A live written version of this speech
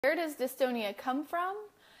Where does dystonia come from?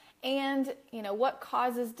 And, what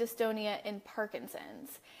causes dystonia in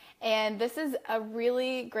Parkinson's? And this is a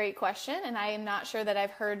really great question, and I am not sure that I've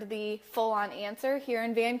heard the full-on answer here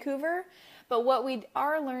in Vancouver. But what we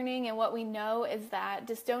are learning and what we know is that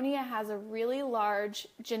dystonia has a really large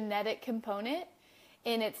genetic component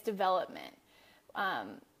in its development.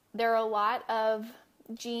 There are a lot of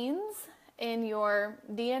genes in your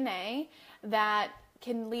DNA that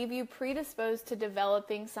can leave you predisposed to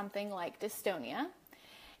developing something like dystonia.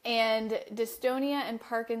 And dystonia and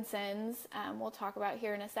Parkinson's, we'll talk about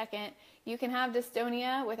here in a second. You can have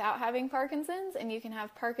dystonia without having Parkinson's, and you can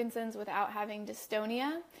have Parkinson's without having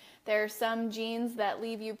dystonia. There are some genes that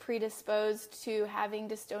leave you predisposed to having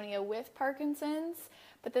dystonia with Parkinson's,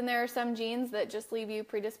 but then there are some genes that just leave you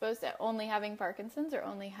predisposed to only having Parkinson's or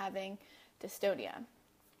only having dystonia.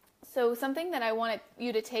 So something that I want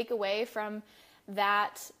you to take away from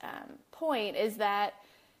that point is that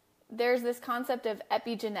there's this concept of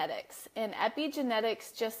epigenetics, and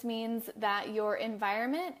epigenetics just means that your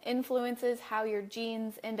environment influences how your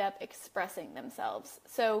genes end up expressing themselves.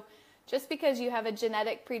 So just because you have a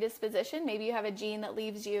genetic predisposition, maybe you have a gene that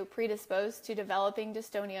leaves you predisposed to developing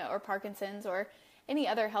dystonia or Parkinson's or any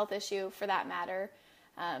other health issue for that matter,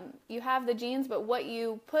 you have the genes, but what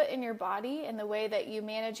you put in your body and the way that you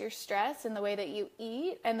manage your stress and the way that you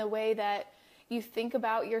eat and the way that you think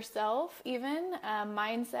about yourself, even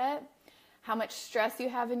mindset, how much stress you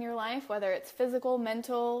have in your life, whether it's physical,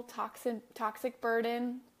 mental, toxic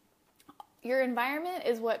burden. Your environment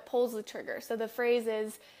is what pulls the trigger. So the phrase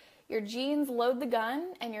is, your genes load the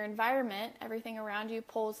gun and your environment, everything around you,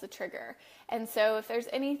 pulls the trigger. And so if there's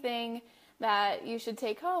anything that you should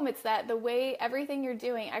take home, it's that the way everything you're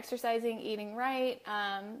doing, exercising, eating right,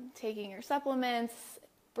 taking your supplements,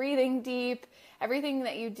 breathing deep, everything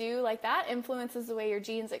that you do like that influences the way your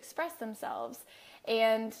genes express themselves.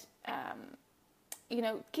 And,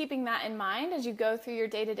 keeping that in mind as you go through your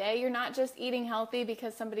day-to-day, you're not just eating healthy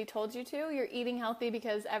because somebody told you to. You're eating healthy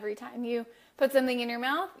because every time you put something in your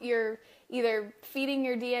mouth, you're either feeding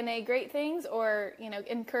your DNA great things or,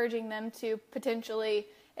 encouraging them to potentially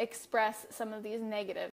express some of these negative